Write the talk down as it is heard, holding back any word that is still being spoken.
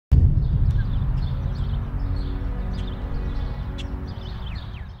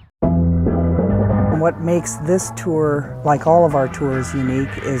what makes this tour, like all of our tours,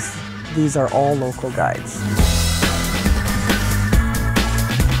 unique is these are all local guides.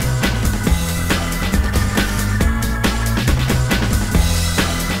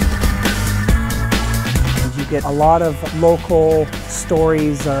 You get a lot of local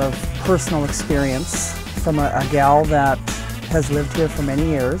stories of personal experience from a gal that has lived here for many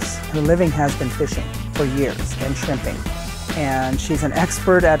years. Her living has been fishing for years and shrimping. And she's an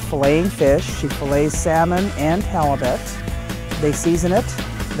expert at filleting fish. She fillets salmon and halibut. They season it.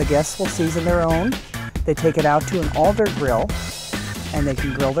 The guests will season their own. They take it out to an alder grill and they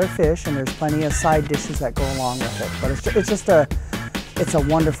can grill their fish, and there's plenty of side dishes that go along with it. But it's a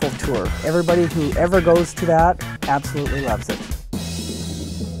wonderful tour. Everybody who ever goes to that absolutely loves it.